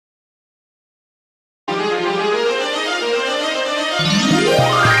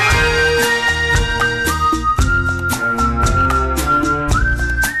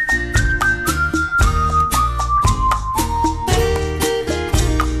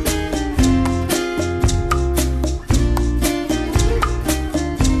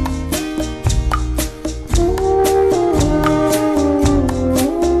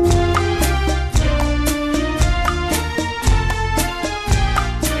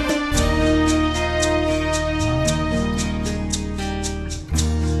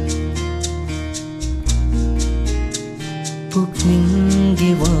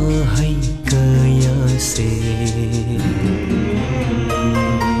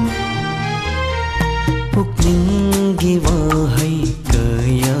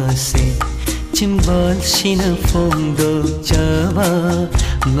ꯆꯤꯝꯕꯥꯜꯁꯤꯅ ꯐꯣꯡꯗꯣꯛꯆꯕ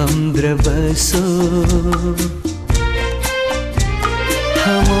ꯉꯝꯗ꯭ꯔꯕꯁꯨ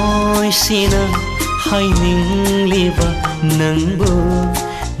ꯊꯃꯣꯏꯁꯤꯅ ꯍꯥꯏꯅꯤꯡꯂꯤꯕ ꯅꯪꯕꯨ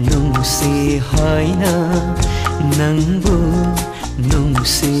ꯅꯨꯡꯁꯤ ꯍꯥꯏꯅ ꯅꯪꯕꯨ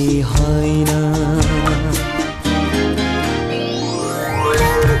ꯅꯨꯡꯁꯤ ꯍꯥꯏꯅ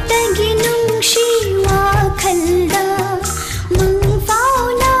ꯅꯪꯇꯒꯤ ꯅꯨꯡꯁꯤ ꯋꯥꯈꯜꯗ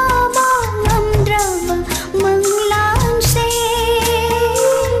ꯃꯪꯐꯥꯎꯅꯕ ꯉꯝꯗ꯭ꯔꯕ ꯃꯪꯂꯥꯟꯁꯦ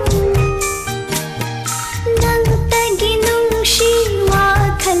ꯅꯪꯇꯒꯤ ꯅꯨꯡꯁꯤ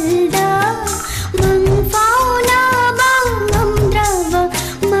ꯋꯥꯈꯜꯗ ꯃꯪꯐꯥꯎꯅꯕ ꯉꯝꯗ꯭ꯔꯕ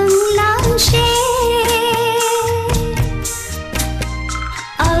ꯃꯪꯂꯥꯟꯁꯦ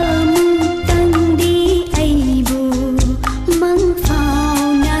ꯑꯃꯨꯛꯇꯪꯗꯤ ꯑꯩꯕꯨ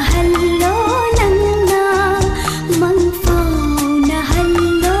ꯃꯪꯐꯥꯎꯅꯍꯜꯂꯣ ꯅꯪꯅ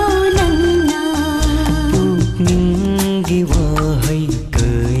ꯃꯪꯐꯥꯎꯅꯍꯜꯂꯣ ꯅꯪꯅ ꯄꯨꯛꯅꯤꯡꯒꯤ ꯋꯥꯍꯩ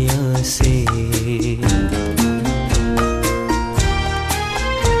ꯀꯌꯥꯁꯦ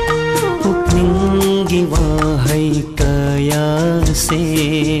ꯄꯨꯛꯅꯤꯡꯒꯤ ꯋꯥꯍꯩ ꯀꯌꯥꯁꯦ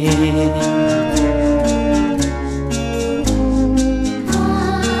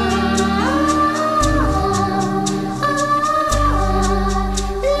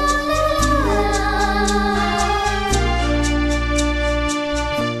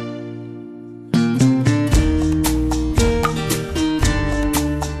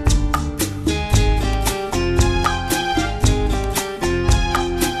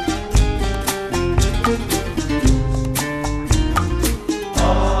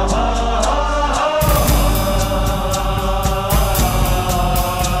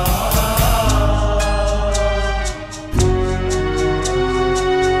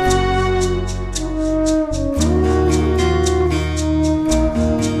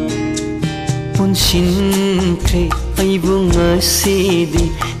ꯄꯨꯟꯁꯤꯟꯈ꯭ꯔꯦ ꯑꯩꯕꯨ ꯉꯁꯤꯗꯤ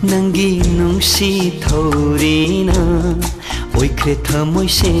ꯅꯪꯒꯤ ꯅꯨꯡꯁꯤ ꯊꯧꯔꯤꯅ ꯑꯣꯏꯈ꯭ꯔꯦ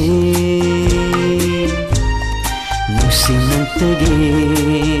ꯊꯃꯣꯏꯁꯦ ꯅꯨꯡꯁꯤꯃꯛꯇꯒꯤ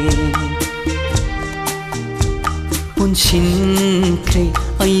ꯄꯨꯟꯁꯤꯟꯈ꯭ꯔꯦ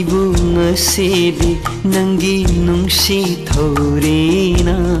ꯑꯩꯕꯨ ꯉꯁꯤꯗꯤ ꯅꯪꯒꯤ ꯅꯨꯡꯁꯤ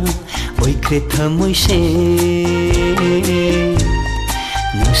ꯊꯧꯔꯤꯅ ꯑꯣꯏꯈ꯭ꯔꯦ ꯊꯃꯣꯏꯁꯦ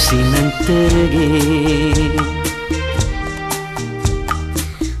ꯅꯨꯡꯁꯤꯃꯛꯇꯒꯤ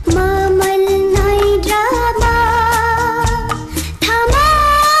ꯃꯃꯜ ꯅꯥꯏꯗ꯭ꯔꯕ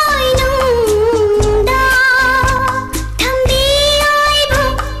ꯊꯃꯣꯏꯅꯨꯡꯗ ꯊꯝꯕꯤꯌꯨ ꯑꯩꯕꯨ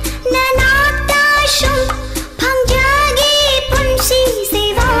ꯅꯅꯥꯛꯇ ꯁꯨꯝ ꯐꯪꯖꯒꯦ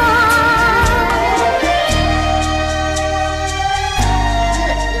ꯄꯨꯟꯁꯤꯁꯤꯕ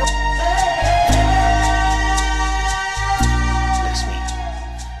ꯂꯛꯁꯃꯤ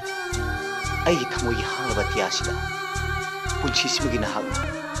ꯑꯩꯒꯤ ꯊꯃꯣꯏꯒꯤ ꯍꯥꯡꯂꯕ ꯑꯇꯤꯌꯥꯁꯤꯗ ꯄꯨꯟꯁꯤꯁꯤꯃꯒꯤ ꯅꯍꯥꯛꯅ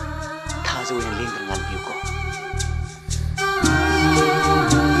ꯊꯥꯖ ꯑꯣꯏꯅ ꯂꯦꯡꯗꯅ ꯉꯥꯟꯕꯤꯌꯨꯀꯣ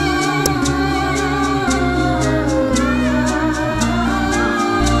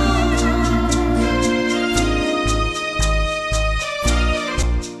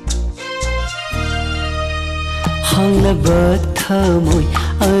ꯍꯥꯡꯂꯕ ꯊꯃꯣꯏ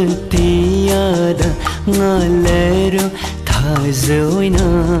ꯑꯇꯤꯌꯥꯗ ꯉꯥꯜꯂꯔꯣ ꯊꯥꯖ ꯑꯣꯏꯅ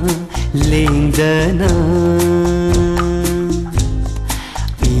ꯂꯦꯡꯗꯅ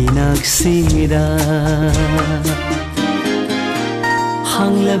이낙시다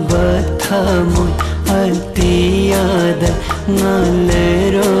항라바 타모이 알띠야다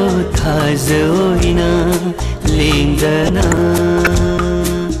날레로 타조이나 링다나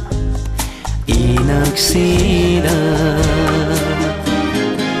이낙시다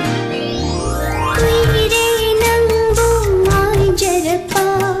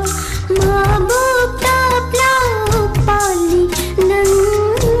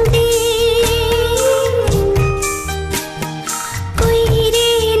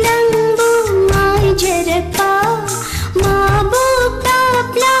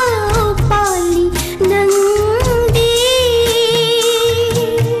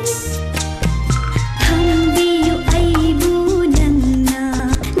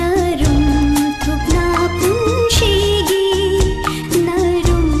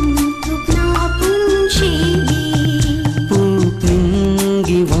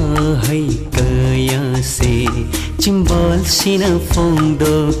ꯆꯤꯝꯕꯥꯜꯁꯤꯅ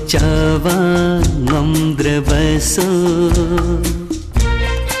ꯐꯣꯡꯗꯣꯛꯆꯕ ꯉꯝꯗ꯭ꯔꯕꯁꯨ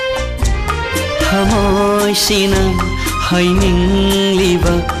ꯊꯃꯣꯏꯁꯤꯅ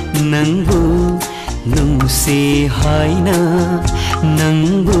ꯍꯥꯏꯅꯤꯡꯂꯤꯕ ꯅꯪꯕꯨ ꯅꯨꯡꯁꯤ ꯍꯥꯏꯅ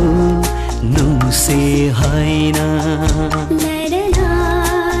ꯅꯪꯕꯨ ꯅꯨꯡꯁꯤ ꯍꯥꯏꯅ